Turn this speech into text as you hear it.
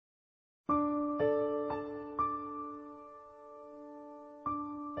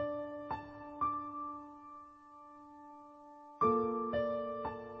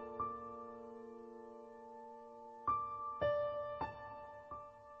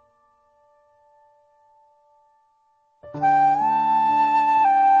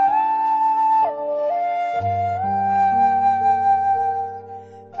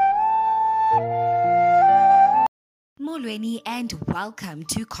and welcome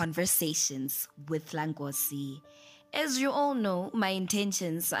to Conversations with Langosi. As you all know, my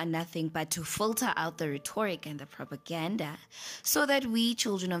intentions are nothing but to filter out the rhetoric and the propaganda so that we,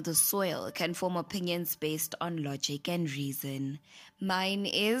 children of the soil, can form opinions based on logic and reason. Mine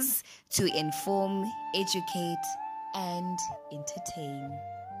is to inform, educate, and entertain.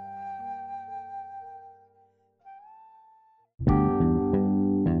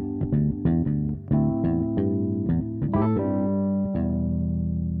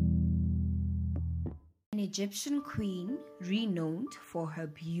 An Egyptian queen renowned for her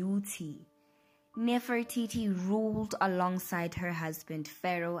beauty, Nefertiti ruled alongside her husband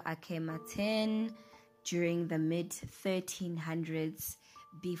Pharaoh Akhenaten during the mid-1300s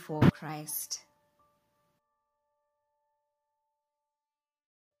before Christ.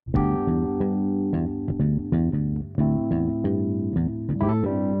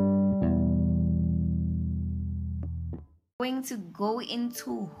 Going to go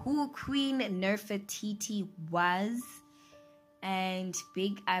into who Queen Nefertiti was, and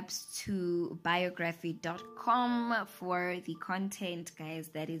big ups to biography.com for the content, guys.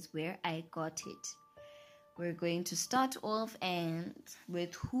 That is where I got it. We're going to start off and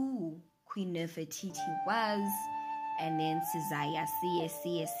with who Queen Nefertiti was, and then Sizaya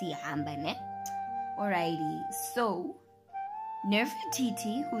CSC Hambane. Alrighty, so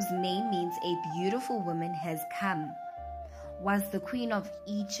Nefertiti, whose name means a beautiful woman has come, was the queen of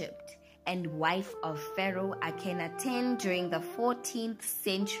Egypt and wife of Pharaoh Akhenaten during the 14th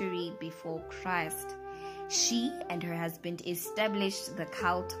century before Christ. She and her husband established the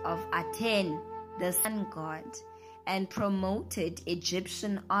cult of Aten, the sun god, and promoted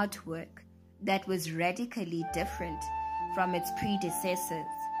Egyptian artwork that was radically different from its predecessors.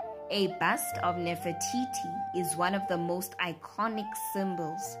 A bust of Nefertiti is one of the most iconic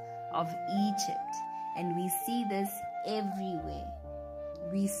symbols of Egypt, and we see this everywhere.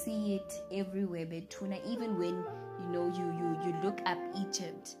 We see it everywhere, Betuna. Even when you look up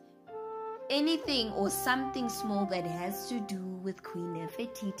Egypt, anything or something small that has to do with Queen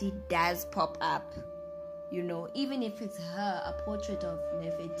Nefertiti does pop up. Even if it's her, a portrait of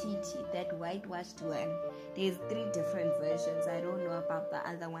Nefertiti, that whitewashed one. There's 3 different versions. I don't know about the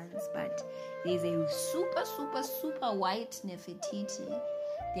other ones, but there's a super, super, super white Nefertiti.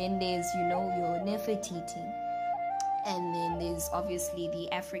 Then there's, your Nefertiti. And then there's obviously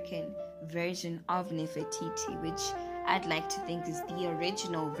the African version of Nefertiti, which I'd like to think is the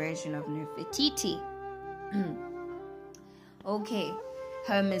original version of Nefertiti. Okay,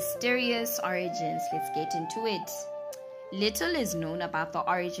 her mysterious origins. Let's get into it. Little is known about the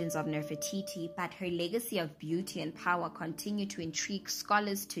origins of Nefertiti, but her legacy of beauty and power continue to intrigue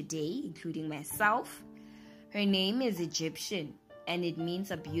scholars today, including myself. Her name is Egyptian, and it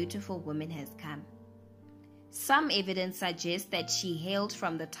means a beautiful woman has come. Some evidence suggests that she hailed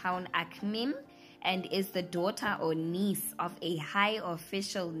from the town Akhmim and is the daughter or niece of a high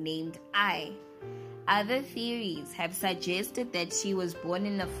official named Ai. Other theories have suggested that she was born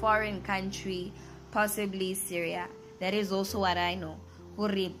in a foreign country, possibly Syria. That is also what I know.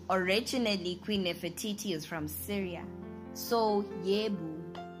 Originally, Queen Nefertiti is from Syria. So,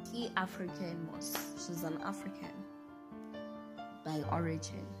 Yebu, she African most. She's an African by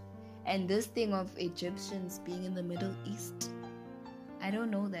origin. And this thing of Egyptians being in the Middle East, I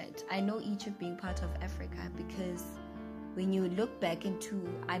don't know that. I know Egypt being part of Africa because when you look back into,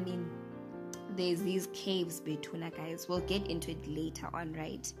 there's these caves, Betuna, guys. We'll get into it later on,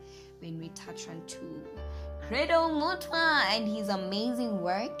 right? When we touch on to Credo Mutwa and his amazing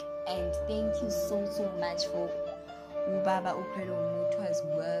work. And thank you so much for Ubaba Credo Mutwa's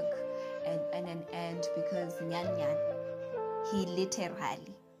work and because Nyan, he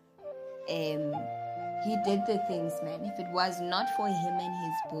literally he did the things, man. If it was not for him and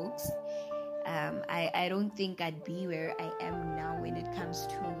his books, I don't think I'd be where I am now when it comes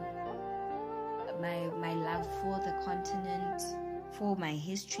to my love for the continent, for my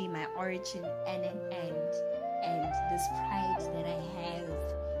history, my origin, and this pride that I have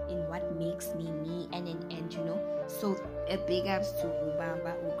in what makes me me, and So a big ups to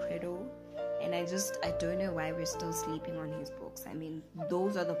Ubaba Ukredo. And I don't know why we're still sleeping on his books.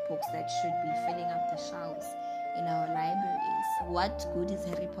 Those are the books that should be filling up the shelves in our libraries. What good is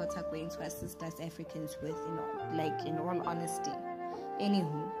Harry Potter going to assist us Africans with, in all honesty?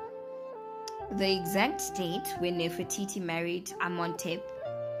 Anywho, the exact date when Nefertiti married Amenhotep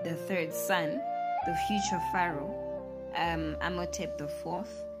the third son, the future pharaoh, Amenhotep IV,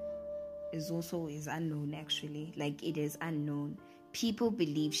 is unknown actually. It is unknown. People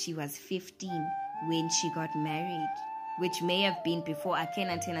believe she was 15 when she got married, which may have been before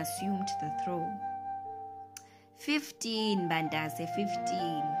Akhenaten assumed the throne. 15, Bandase,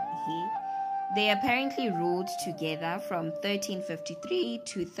 15. They apparently ruled together from 1353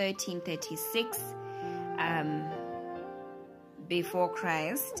 to 1336 before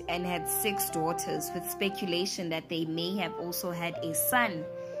Christ, and had 6 daughters, with speculation that they may have also had a son.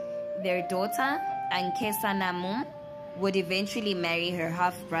 Their daughter, Ankhesenamun, would eventually marry her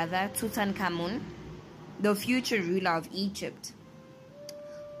half-brother, Tutankhamun, the future ruler of Egypt.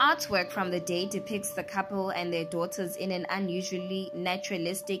 Artwork from the day depicts the couple and their daughters in an unusually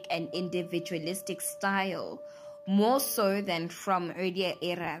naturalistic and individualistic style, more so than from earlier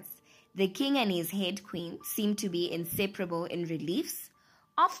eras. The king and his head queen seem to be inseparable in reliefs,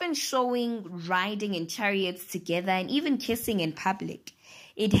 often showing riding in chariots together and even kissing in public.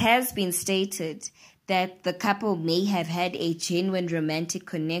 It has been stated that the couple may have had a genuine romantic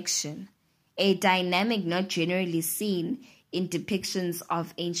connection, a dynamic not generally seen in depictions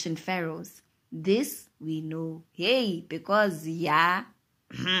of ancient pharaohs. This we know, because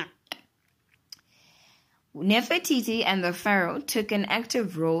Nefertiti and the pharaoh took an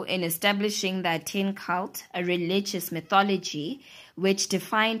active role in establishing the Aten cult, a religious mythology which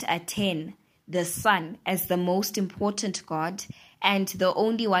defined Aten, the sun, as the most important god and the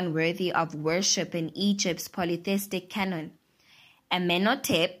only one worthy of worship in Egypt's polytheistic canon.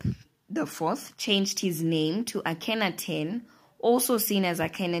 Amenhotep IV changed his name to Akhenaten, also seen as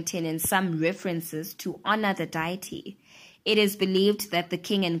Akhenaten in some references, to honor the deity. It is believed that the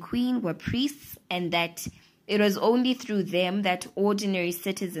king and queen were priests and that it was only through them that ordinary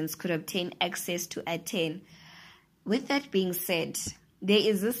citizens could obtain access to Aten. With that being said, there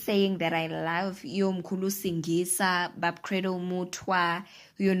is a saying that I love, Yomkhulu Singisa, Babcredo Mutwa,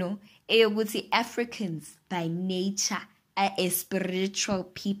 eyokuthi Africans by nature are a spiritual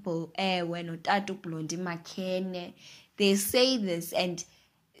people. They say this, and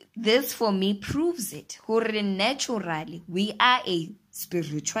this for me proves it. Naturally, we are a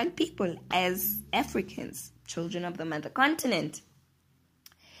spiritual people as Africans, children of the mother continent.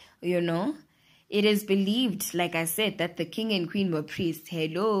 It is believed, like I said, that the king and queen were priests.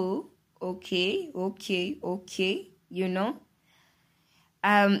 Hello? Okay.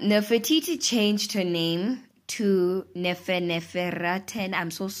 Nefertiti changed her name to Neferraten.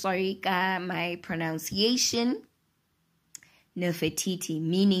 I'm so sorry, my pronunciation. Nefertiti,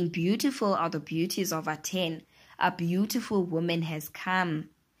 meaning beautiful are the beauties of Aten. A beautiful woman has come.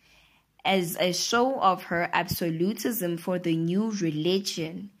 As a show of her absolutism for the new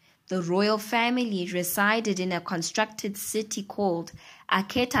religion, the royal family resided in a constructed city called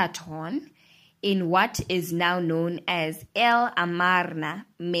Akhetaton in what is now known as El Amarna,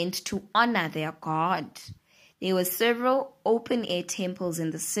 meant to honor their god. There were several open-air temples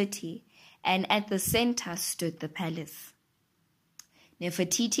in the city, and at the center stood the palace.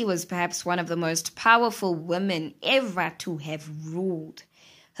 Nefertiti was perhaps one of the most powerful women ever to have ruled.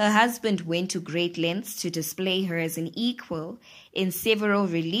 Her husband went to great lengths to display her as an equal. In several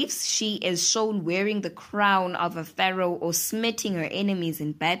reliefs, she is shown wearing the crown of a pharaoh or smiting her enemies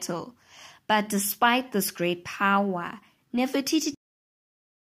in battle. But despite this great power, Nefertiti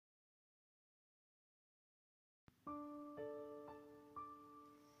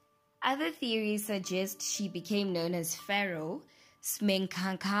Other theories suggest she became known as Pharaoh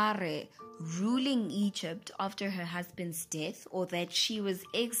Smenkhkare, ruling Egypt after her husband's death, or that she was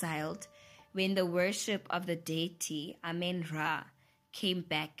exiled when the worship of the deity Amen-Ra came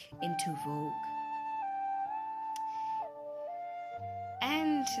back into vogue.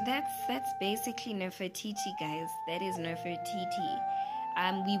 And that's basically Nefertiti, guys. That is Nefertiti.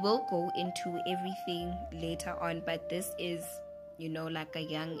 We will go into everything later on, but this is, like a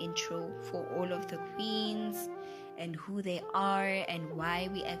young intro for all of the queens and who they are and why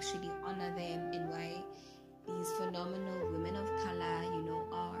we actually honor them and why these phenomenal women of color,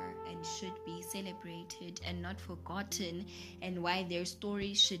 are and should be celebrated and not forgotten, and why their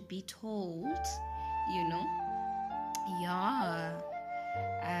stories should be told,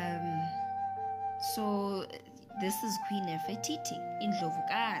 So this is Queen Nefertiti,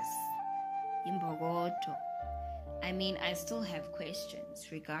 Indlovukazi, Imbokodo. I still have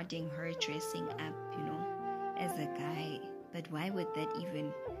questions regarding her dressing up, as a guy. But why would that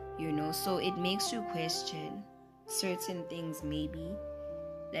even, So it makes you question certain things maybe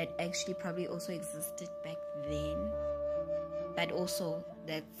that actually probably also existed back then. But also,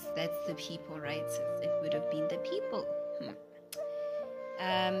 that's the people, right? So it would have been the people.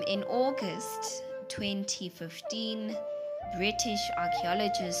 In August 2015, British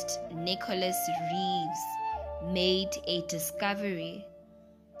archaeologist Nicholas Reeves made a discovery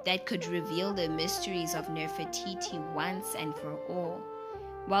that could reveal the mysteries of Nefertiti once and for all.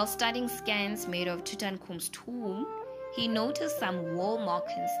 While studying scans made of Tutankhamun's tomb, he noticed some wall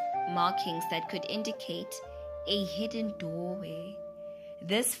markings that could indicate a hidden doorway.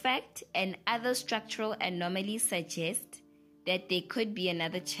 This fact and other structural anomalies suggest that there could be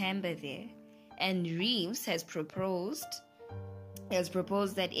another chamber there, and Reeves has proposed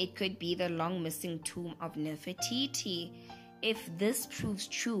that it could be the long-missing tomb of Nefertiti. If this proves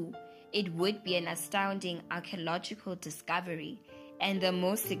true, it would be an astounding archaeological discovery and the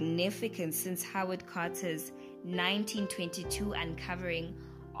most significant since Howard Carter's 1922 uncovering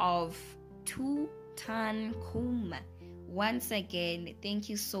of Tutankhamun. Once again, thank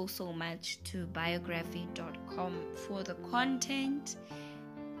you so much to biography.com for the content.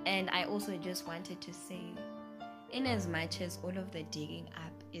 And I also just wanted to say, in as much as all of the digging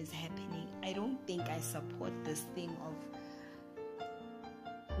up is happening, I don't think I support this thing of,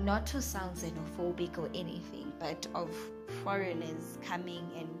 not to sound xenophobic or anything, but of foreigners coming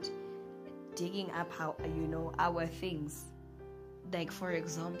and digging up our things. Like, for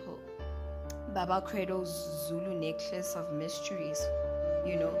example, Baba Credo's Zulu necklace of mysteries.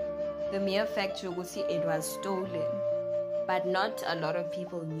 The mere fact it was stolen, but not a lot of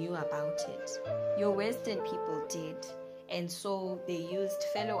people knew about it. Your Western people did, and so they used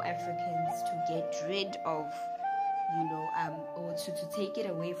fellow Africans to get rid of, or to take it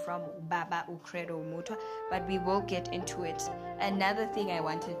away from Baba Credo Mutwa. But we will get into it. Another thing I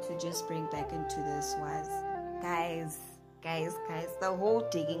wanted to just bring back into this was, guys, the whole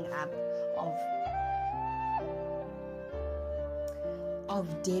digging up of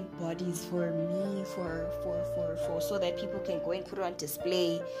dead bodies for so that people can go and put it on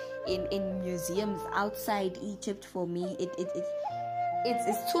display in museums outside Egypt. For me,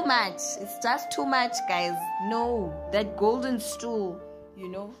 it's too much. It's just too much, guys. No, that golden stool,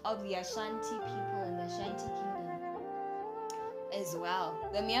 of the Ashanti people and the Ashanti kingdom as well.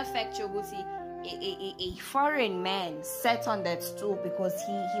 The mere fact you will see a foreign man sat on that stool because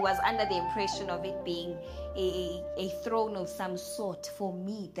he was under the impression of it being a throne of some sort. For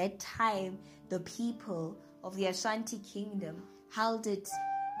me, that time, the people of the Ashanti kingdom held it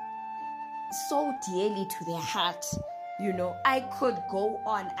so dearly to their heart. I could go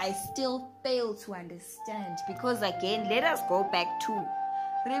on. I still fail to understand, because again, let us go back to,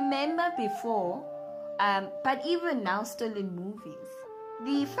 remember before, but even now still in movies,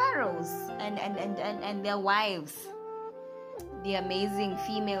 the pharaohs and their wives, the amazing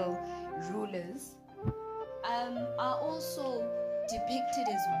female rulers, are also depicted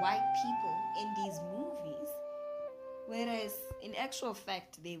as white people in these movies, whereas in actual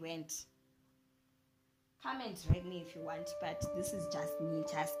fact they weren't. Comment read me if you want, but this is just me,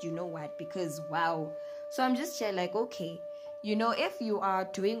 because wow. So I'm just here like, okay, if you are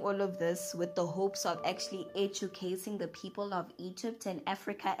doing all of this with the hopes of actually educating the people of Egypt and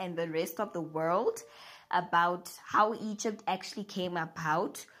Africa and the rest of the world about how Egypt actually came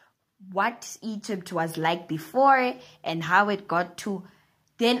about, what Egypt was like before, and how it got to,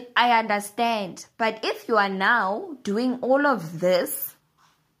 then I understand. But if you are now doing all of this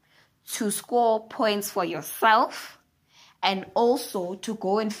to score points for yourself, and also to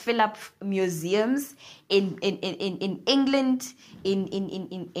go and fill up museums in England,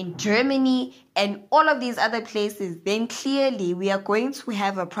 in Germany, and all of these other places, then clearly we are going to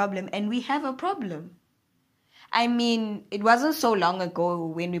have a problem, and we have a problem. I mean, it wasn't so long ago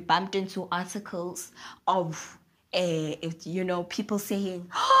when we bumped into articles of, people saying,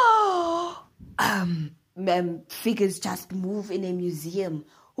 figures just move in a museum.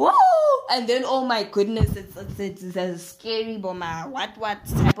 Whoa! And then, oh my goodness, it's a scary bomber. What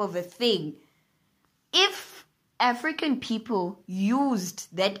type of a thing? If African people used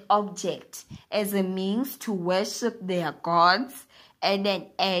that object as a means to worship their gods, and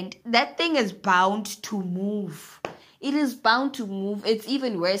that thing is bound to move. It is bound to move. It's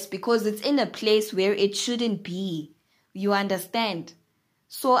even worse because it's in a place where it shouldn't be. You understand?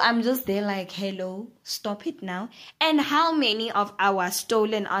 So I'm just there like, hello, stop it now. And how many of our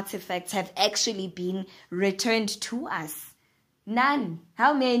stolen artifacts have actually been returned to us? None.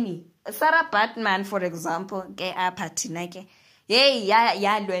 How many? Sarah Batman, for example, but I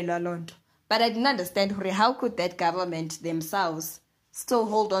didn't understand how could that government themselves still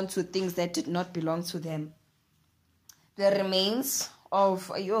hold on to things that did not belong to them. The remains of,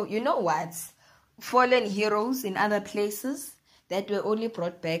 fallen heroes in other places that were only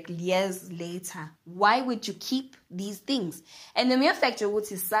brought back years later. Why would you keep these things? And the mere fact that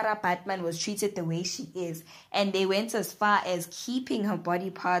Sarah Batman was treated the way she is, and they went as far as keeping her body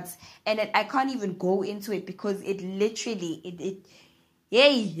parts, and I can't even go into it because it literally,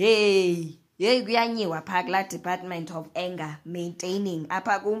 Department of Anger maintaining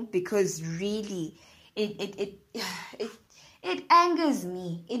apagum, because really it angers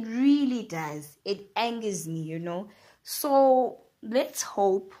me. It really does. It angers me, you know. So let's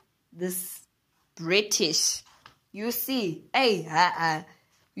hope this British, you see, hey,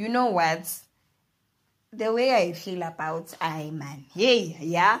 you know what? The way I feel about man, hey,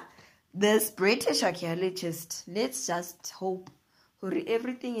 yeah, this British archaeologist, let's just hope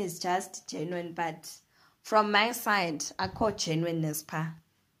everything is just genuine. But from my side, I call genuineness pa.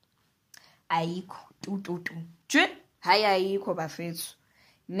 Ayikho ayikho bafethu.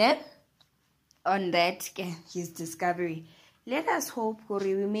 Ne? On that, his discovery. Let us hope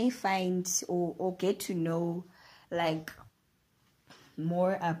we may find or get to know like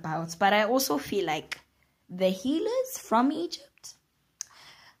more about. But I also feel like the healers from Egypt,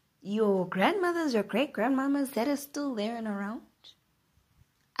 your grandmothers, your great-grandmamas that are still there and around,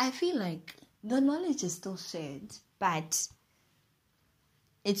 I feel like the knowledge is still shared, but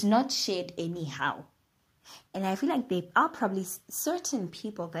it's not shared anyhow. And I feel like there are probably certain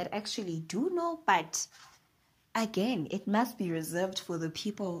people that actually do know, but again, it must be reserved for the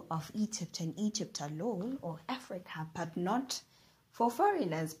people of Egypt and Egypt alone, or Africa, but not for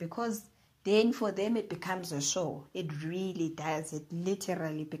foreigners, because then for them it becomes a show. It really does. It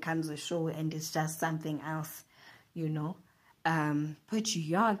literally becomes a show, and it's just something else, you know. But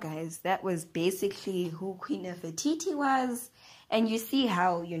yeah, guys, that was basically who Queen Nefertiti was. And you see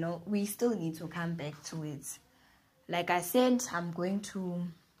how, you know, we still need to come back to it. Like I said,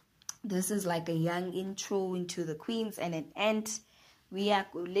 this is like a young intro into the queens, and an end. We are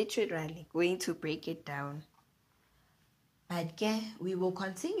literally going to break it down. But yeah, we will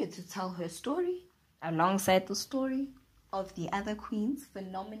continue to tell her story alongside the story of the other queens,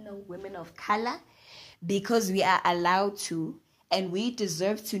 phenomenal women of color, because we are allowed to, and we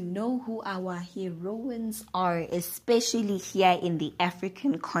deserve to know who our heroines are, especially here in the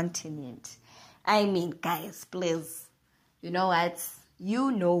African continent. I mean, guys, please, you know what?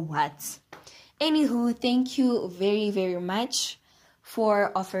 You know what? Anywho, thank you very, very much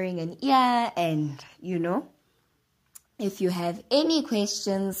for offering an ear, and, you know, if you have any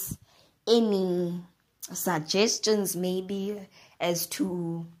questions, any suggestions maybe as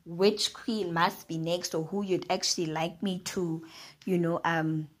to which queen must be next, or who you'd actually like me to, you know,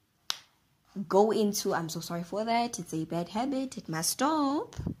 go into, I'm so sorry for that. It's a bad habit. It must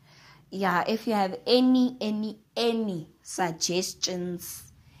stop. Yeah, if you have any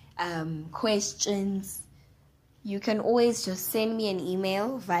suggestions, questions, you can always just send me an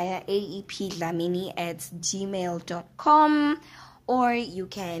email via aepdlamini@gmail.com, or you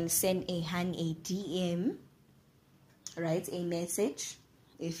can send a DM, right, a message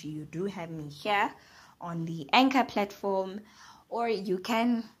if you do have me here on the Anchor platform, or you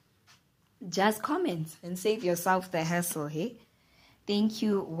can just comment and save yourself the hassle. Hey, thank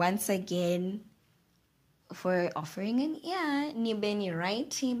you once again for offering an ear. Nibeni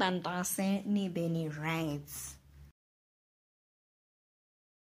right, bantase nibeni right.